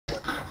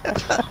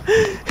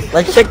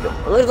Let's check.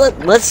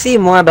 Let's see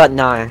more about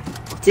Nar.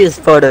 Let's see his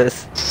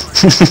photos.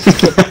 Has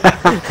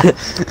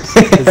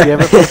he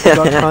ever posted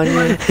about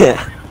Kanye?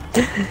 Yeah.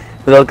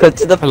 Welcome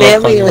to the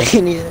family,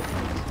 Kanye.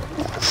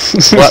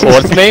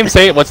 What's the name?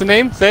 Say it. What's the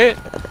name? Say it.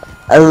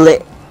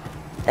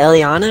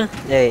 Eliana?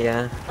 There you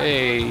go.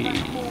 Hey.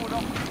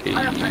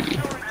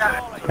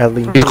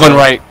 Ellie. He's going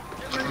right.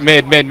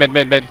 Mid.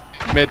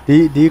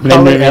 Do you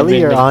call her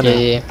Ellie or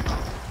Anna?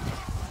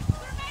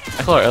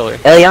 I call her Ellie.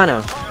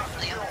 Eliana.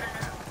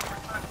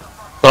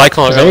 But I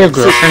call her Ellie. Is that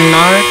your girlfriend,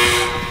 Nar?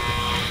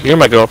 You're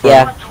my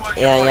girlfriend.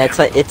 Yeah. It's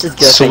like it's just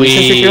girlfriend.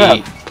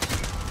 Sweet.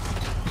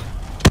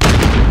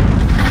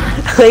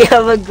 We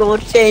have a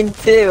gold chain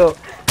too.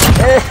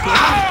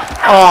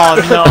 Oh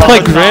no! That's my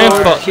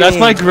grandfather. That's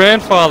my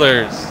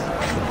grandfather's.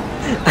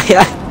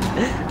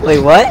 Wait,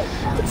 what?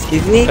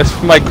 Excuse me? That's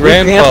my Your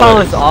grandfather. grandpa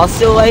was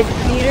also a wife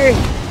beater?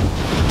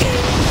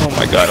 Oh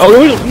my god. Oh,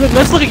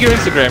 let's look at your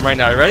Instagram right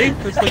now. Ready?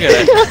 Let's look at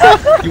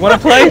it. You wanna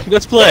play?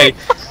 Let's play.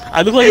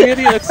 I look like an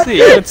idiot. Let's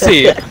see.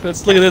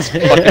 Let's look at this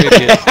fucking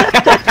idiot.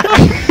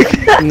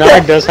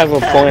 Nar does have a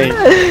point.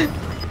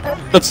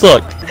 Let's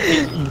look.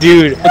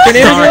 Dude,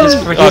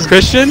 Nar,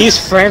 Christian? He's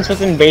friends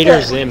with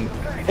Invader Zim.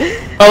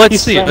 Oh,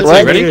 let's see. Let's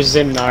see. Ready? Invader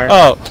Zim, Nar.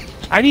 Oh,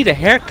 I need a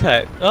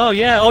haircut. Oh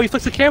yeah. Oh, he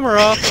flicks the camera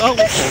off. Oh,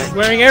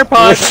 wearing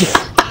AirPods.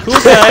 Cool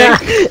guy.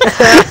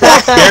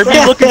 Better be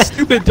looking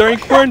stupid during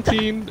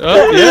quarantine.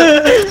 Oh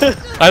yeah.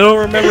 I don't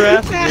remember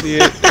asking,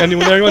 idiot. And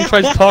when everyone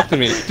tries to talk to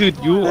me, dude,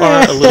 you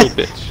are a little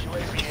bitch.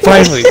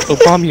 Finally,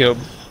 Obama.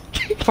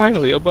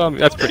 Finally, Obama.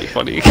 That's pretty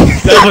funny.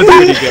 That was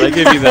pretty good. I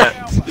give you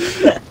that.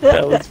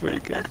 That was pretty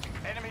good.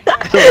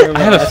 I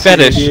have a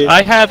fetish.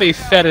 I have a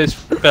fetish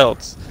for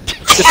belts.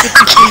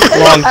 Specifically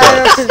long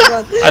belts.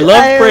 I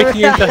love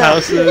breaking into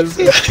houses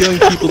and stealing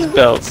people's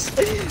belts.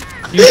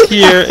 You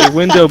hear a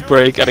window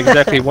break at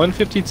exactly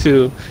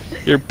 1:52.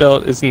 Your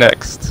belt is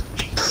next.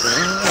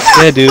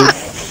 Yeah, dude.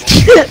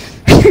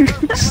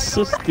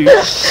 So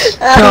stupid.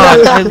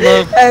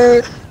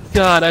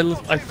 God,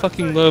 I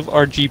fucking love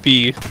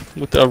RGB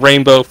with a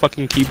rainbow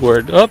fucking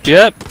keyboard. Oh,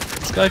 yep.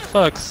 This guy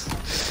fucks.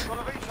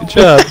 Good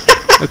job.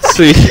 Let's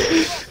see.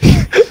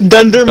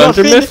 Dunder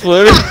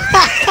Miffler.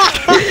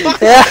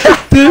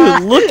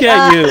 Dude, look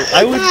at you.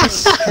 I would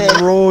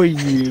destroy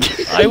you.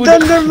 I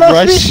would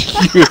crush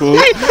you.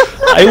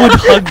 I would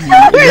hug you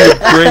and you'd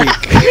break.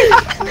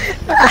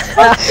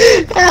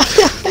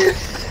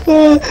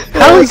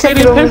 How is it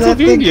in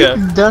Pennsylvania?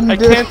 I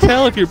can't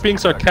tell if you're being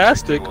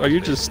sarcastic or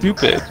you're just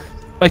stupid.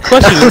 My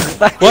question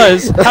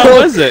was, how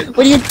was it?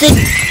 What do you think?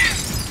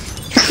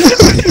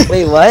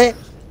 Wait, what?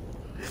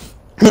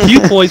 You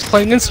boys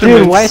playing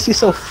instruments. Dude, why is he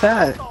so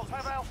fat?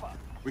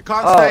 We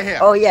can't stay here.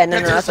 Oh yeah, no,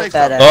 that's a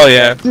fat ass. Oh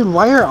yeah. Dude,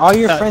 why are all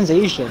your friends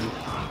Asian?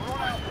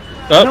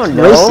 I don't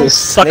know. Racist.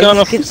 Sucking on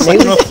a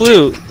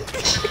flute.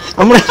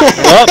 I'm gonna.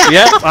 Oh,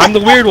 yeah, I'm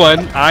the weird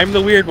one. I'm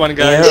the weird one,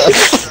 guys. Yep,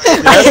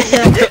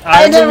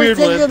 I I'm the never weird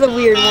said one. you're the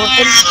weird one.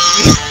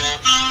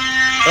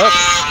 Oh,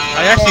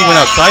 I actually went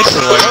outside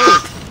for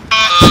once.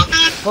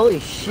 Holy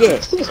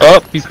shit. Oh,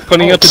 he's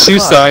putting up the 2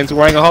 signs,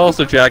 wearing a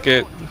Hollister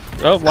jacket.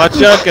 Oh,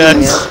 watch out,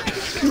 guys.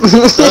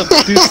 Oh,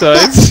 2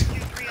 signs.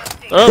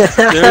 Oh,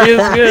 there he is,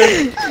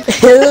 good.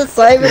 It's a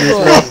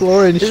cyberbully.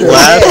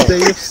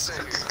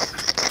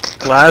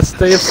 Last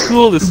day of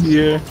school this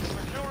year.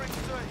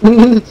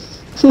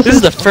 This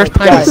is the first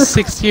time in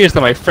 6 years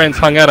that my friends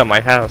hung out at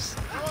my house.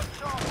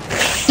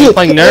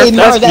 Playing Nerf, Hey,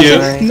 Nar, that's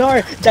cute.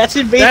 Nar, that's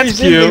Invader That's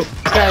Zim. cute.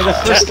 Guy, the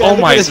first guy, Oh look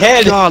my at his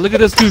head. god, look at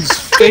this dude's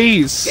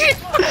face.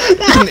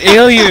 He's an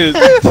alien.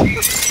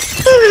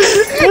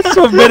 That's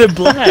from Men in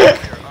Black.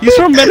 He's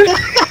from Men in Nar,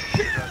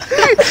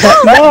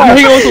 I'm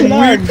hanging out with some Nar,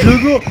 weird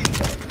Google.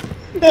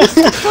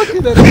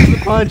 Fucking that is the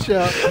pawn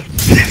shop.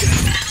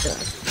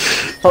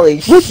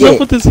 Holy What's shit. up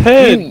with his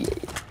head?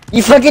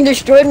 You fucking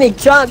destroyed me,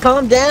 John,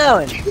 calm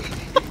down.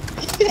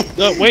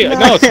 No, wait, no,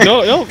 I'm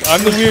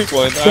the weird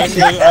one. I'm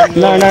the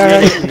No,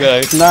 weird-looking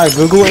guy. Nah,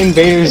 Google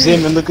Invader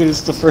Zim and look at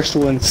it's the first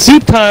one.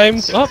 Soup time!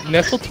 Oh,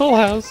 Nestle Toll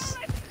House.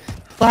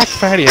 Black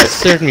Friday has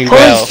served me Holy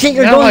well. shit,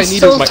 you're now going I needed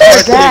so my far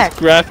RTX back.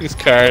 graphics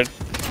card.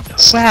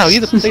 Wow, you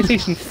have a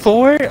PlayStation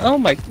 4? Oh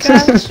my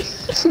gosh.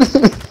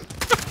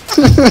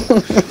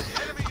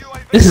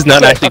 This is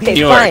not actually Okay,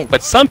 New York, fine.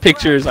 but some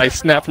pictures I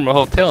snapped from a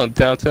hotel in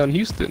downtown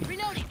Houston.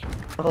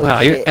 Holy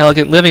Wow, you're shit.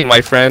 elegant living, my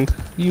friend.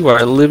 You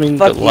are living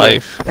Fuck the you.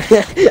 life.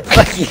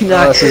 Fuck you,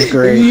 not. this is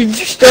great. You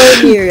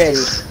destroyed me already.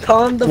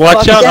 Calm the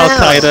Watch fuck out, down. Al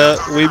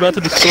Qaeda. We about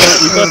to destroy.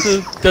 We about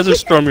to desert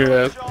storm your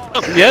ass.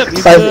 Oh, yep.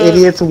 he's, 5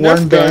 idiots, Nerf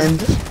 1 gun.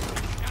 band.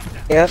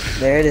 Yep,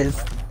 there it is.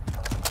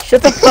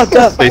 Shut the fuck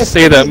up. They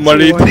say that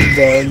money. 1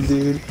 band,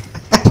 dude.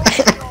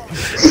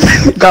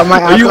 Got my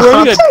Are you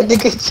alcohol wearing a-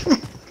 certificate.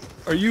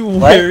 Are you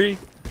wearing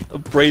a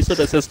bracelet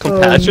that says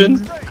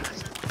compassion?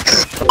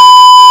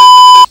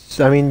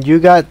 I mean, you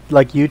got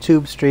like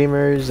YouTube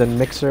streamers and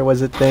Mixer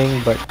was a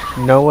thing, but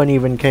no one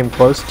even came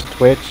close to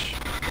Twitch.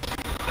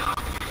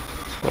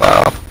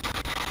 Wow.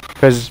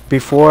 Because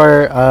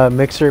before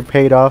Mixer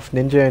paid off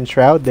Ninja and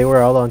Shroud, they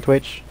were all on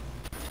Twitch.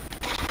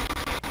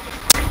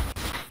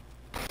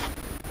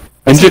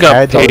 Ninja got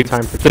ads all the paid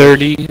time for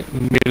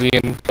 $30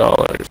 million.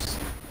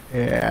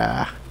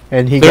 Yeah,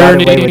 and he got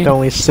away with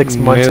only 6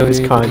 months of his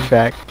million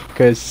contract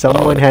because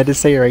someone had to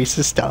say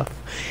racist stuff.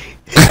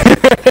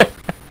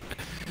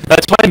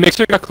 That's why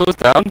Mixer got closed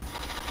down?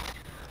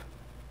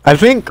 I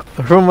think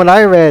from what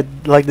I read,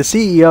 like the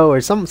CEO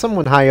or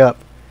someone high up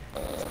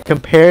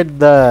compared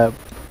the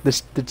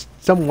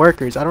some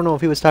workers. I don't know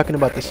if he was talking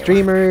about the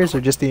streamers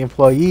or just the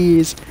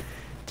employees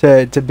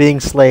to being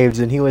slaves,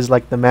 and he was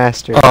like the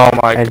master. Oh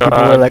my and god.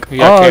 people were like, He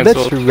got "Oh, that's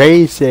canceled.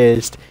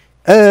 racist."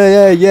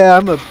 Yeah,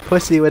 I'm a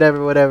pussy.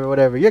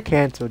 Whatever. You're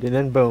canceled, and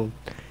then boom,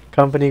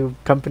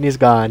 company's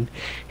gone.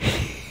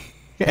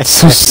 That's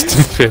so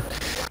stupid.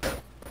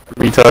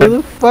 Who Retard.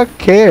 the fuck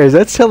cares?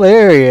 That's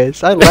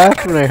hilarious. I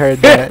laughed when I heard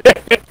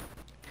that.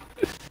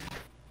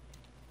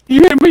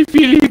 You hurt my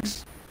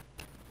feelings.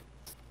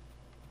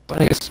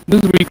 Like a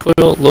smooth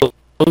recoil, low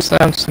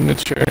sound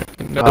signature,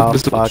 and no Oh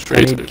visible fuck!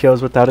 I need tracer.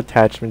 kills without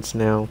attachments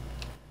now.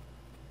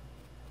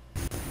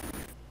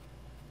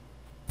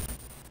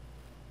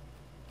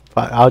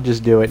 Fuck, I'll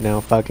just do it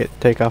now. Fuck it.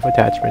 Take off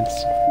attachments.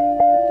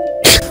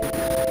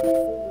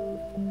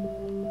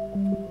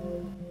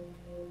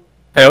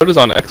 Hey, what is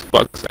on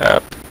Xbox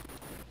app?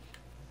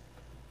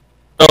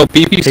 Oh,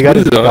 BP He got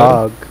his Smooth on.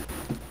 dog.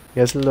 He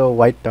has a little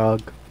white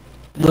dog.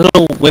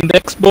 Little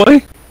Windex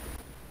boy?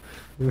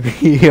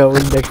 Yo,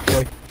 next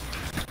boy.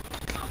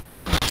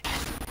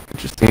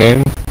 Interesting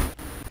name.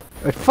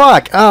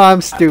 Fuck! Oh,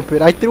 I'm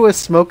stupid. I threw a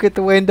smoke at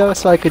the window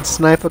so I could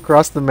snipe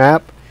across the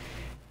map,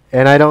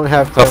 and I don't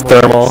have Of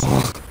thermal.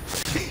 thermal.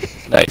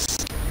 Nice.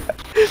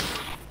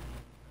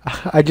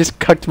 I just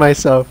cucked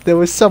myself. There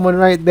was someone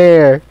right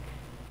there.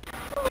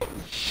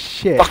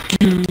 Shit. Fuck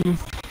you.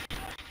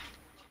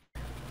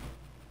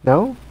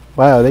 No?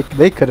 Wow,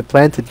 they could have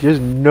planted. There's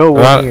no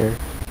one Not- here.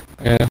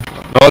 Yeah.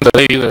 No one's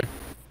late either.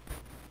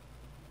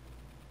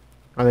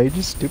 Are they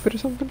just stupid or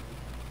something?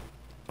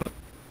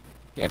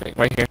 Yeah,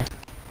 right here.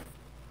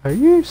 Are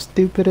you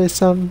stupid or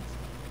something?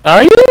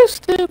 Are you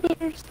stupid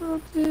or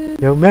something?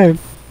 Yo, man.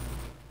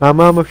 My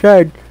mama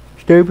said,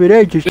 stupid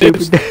ain't you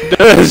stupid.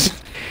 Does.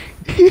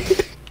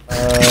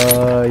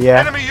 Yeah.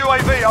 Enemy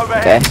UAV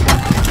overhead.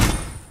 Okay.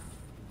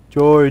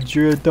 George,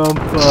 you're a dumb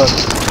fuck.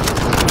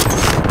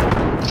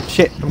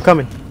 Shit, I'm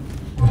coming.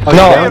 Oh, Be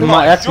no,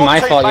 that's your my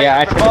fault. teammate Yeah, I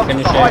has tried to been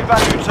finish marked it. for high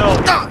value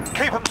target.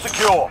 Keep them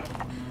secure.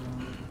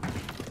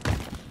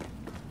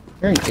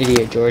 You're an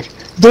idiot, George.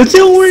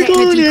 Doesn't work Setting a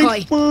on decoy.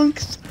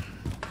 Xbox.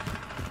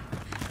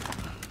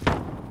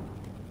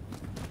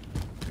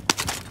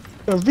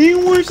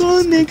 Doesn't work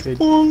on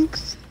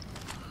Xbox.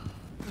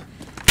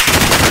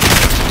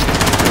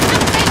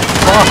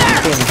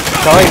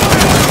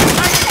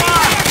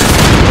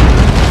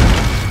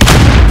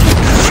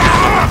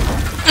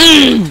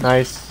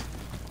 Nice.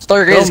 Stole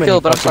your So greatest many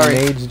kill, but I'm fucking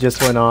sorry. nades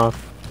just went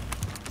off.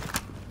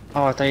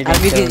 Oh, I thought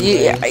you You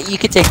did. you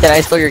could take that.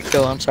 I stole your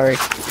kill. I'm sorry.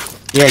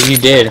 Yeah, you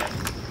did.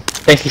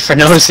 Thank you for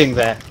noticing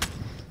that.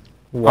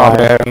 Oh Why?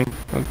 man.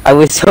 I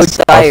was so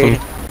tired.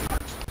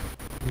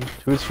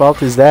 Whose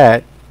fault is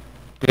that?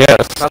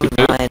 Yes. Probably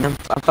mine. I'm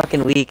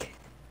fucking weak.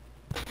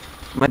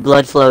 My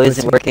blood flow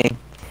isn't working.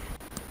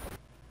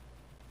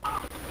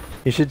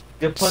 You should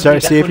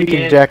start see if you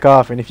can jack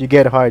off, and if you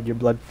get hard, your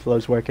blood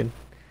flow's working.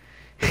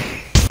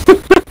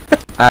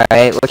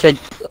 Alright, what should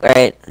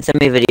alright, send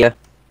me a video.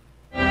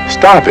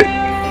 Stop it.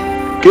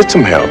 Get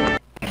some help.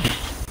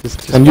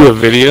 Just Send you a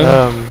video?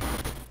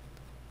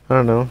 I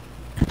don't know.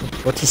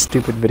 What's a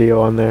stupid video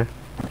on there?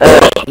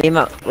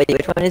 Mima, wait,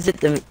 which one is it?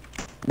 The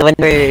one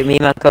where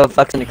Mimako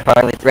fucks in the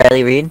car with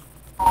Riley Reid?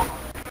 Oh,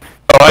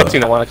 I've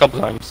seen that one a couple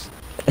times.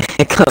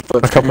 A couple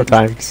A couple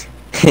times.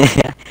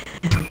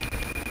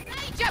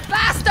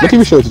 What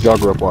TV show did y'all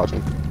grow up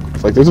watching?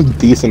 It's like there's a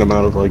decent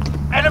amount of like.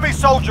 Enemy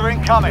soldier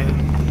incoming.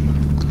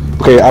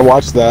 Okay, I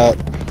watched that.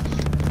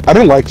 I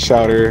didn't like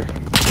Chowder.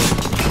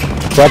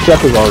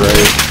 Blackjack was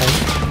alright.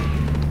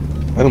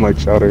 I didn't like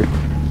Chowder.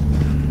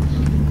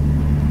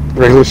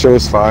 Regular show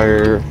is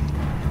fire.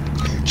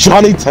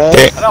 Johnny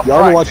Test. Enough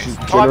Y'all ever watch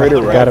practice. Generator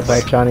Time Got Rex? it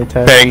by Johnny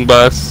Test. Bang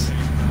bus.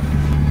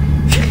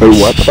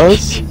 Wait, what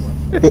bus?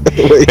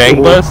 Wait,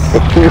 Bang bus?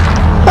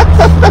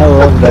 I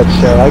love that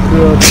show. I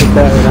grew up with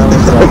that when I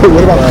was like,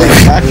 What about Big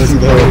it Taxi was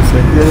though?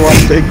 amazing. You ever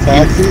watch Big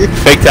Taxi?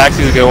 Big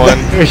Taxi's a good one.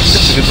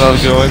 It's a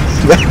good one.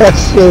 That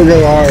show go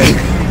hard.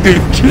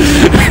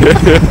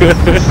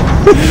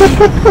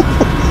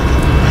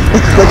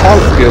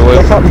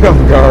 That caught me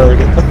off guard.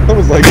 I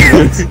was like,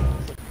 what?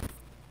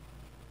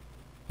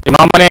 Your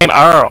mama named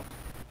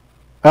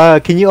Earl.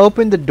 Can you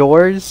open the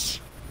doors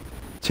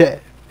to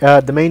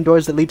the main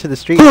doors that lead to the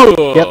street?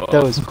 Yep,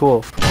 that was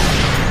cool.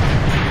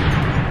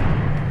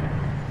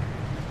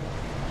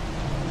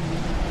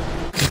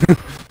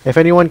 If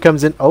anyone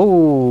comes in,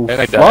 oh And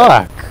I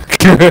fuck!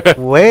 died.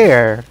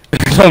 Where? I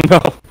don't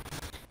know.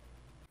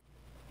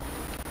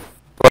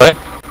 What?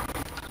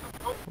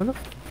 What the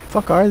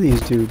fuck are these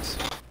dudes?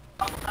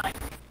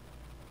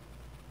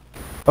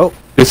 Oh,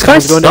 This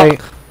guy's someone's going going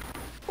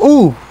to.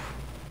 Ooh,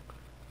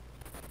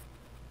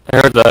 I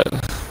heard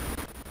that.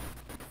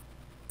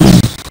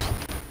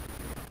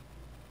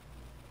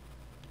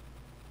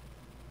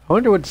 I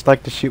wonder what it's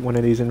like to shoot one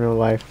of these in real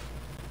life.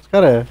 It's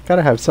gotta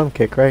have some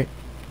kick, right?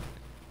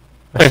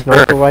 A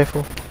sniper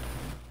rifle.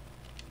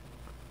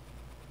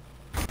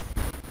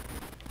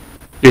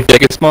 Your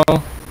dick is small?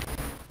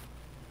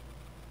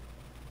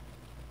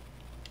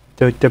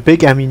 The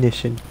big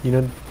ammunition, you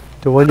know,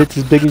 the one that's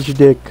as big as your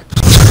dick.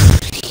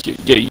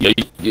 Yeah.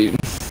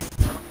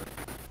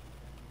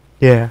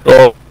 Yeah.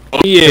 Oh,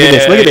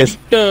 yeah. Look at this.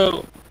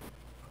 No.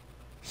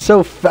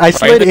 So I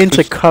slid Right,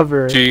 into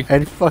cover G.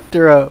 and fucked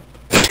her up.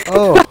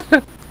 Oh.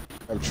 I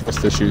have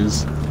trust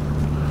issues.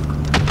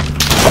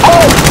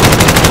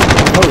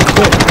 Oh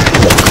shit.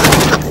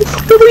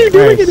 What are you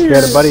doing Nice. in You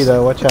here? had a buddy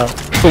though. Watch out.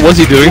 What was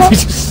he doing? He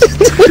just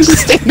Just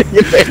standing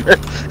in there.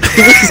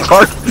 He was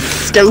hard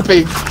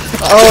scoping.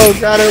 Oh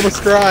god, I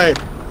almost cried.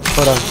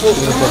 Hold on. Give me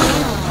a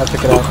second. I'll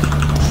check it out.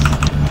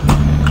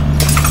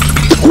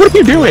 What are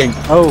you doing?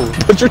 Oh.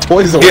 Put your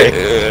toys away.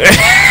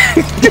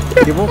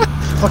 You won't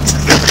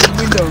fucking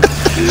window.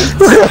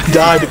 I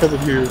died because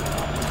of you.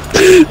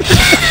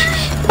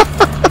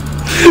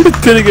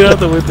 couldn't get out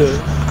the window.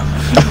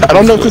 I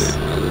don't know if this.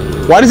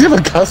 Why does he have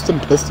a custom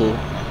pistol?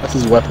 That's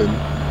his weapon.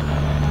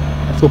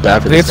 I feel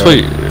bad for I think this it's guy.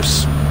 what you're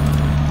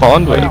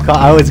spawned with.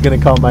 I was gonna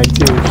call mine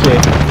too.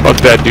 Shit. Fuck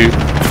that, dude.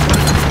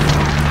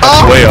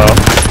 That's way off.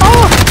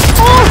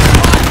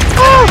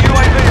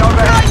 UAV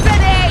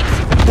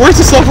overhead. Where's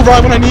the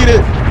self-revive when I need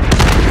it?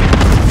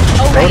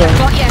 Oh, wait, I've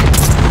got you.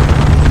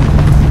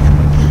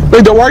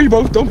 Wait, don't worry,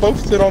 don't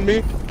both sit on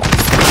me.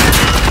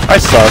 I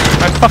suck.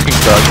 I fucking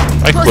suck.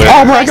 I quit.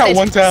 Oh, bro, I got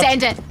one tap.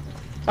 Send it.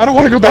 I don't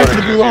want to go back to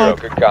the gulag.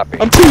 Good copy.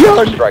 I'm too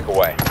young. Strike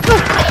away.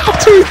 I'm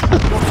too young.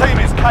 Your team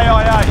is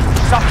KIA.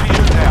 It's up to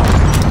you now.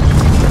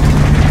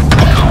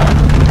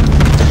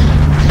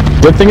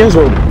 Good thing is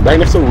we're right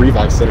next to a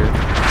revive center.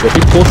 So if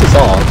he pulls us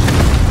off,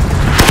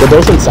 we're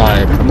both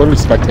inside. I'm literally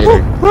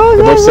spectating.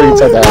 We're both sitting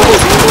inside that.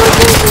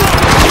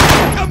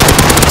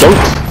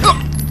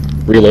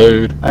 Don't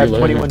reload. I have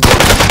Reload.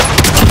 21.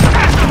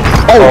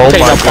 Oh, okay,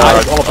 my now God.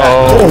 bias all back.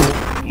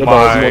 Oh No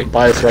my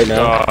bias right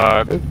now.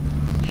 God.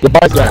 The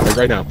bias back like,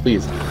 right now,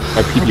 please.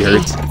 My PP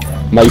hurts.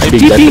 My used to be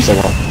PP? dead for so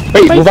long.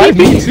 Wait, My revive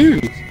me PP?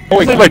 too. Oh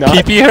wait, Like my my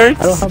pee-pee hurts?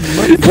 I don't have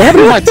money. What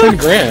happened to my 10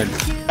 grand?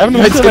 I haven't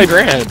my 10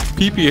 grand.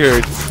 Pee-pee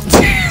hurts.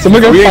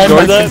 Someone go We find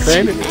my ignore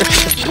 10 that?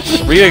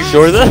 grand. We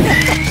ignore that?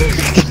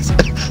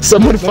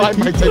 Someone find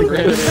my 10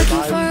 grand.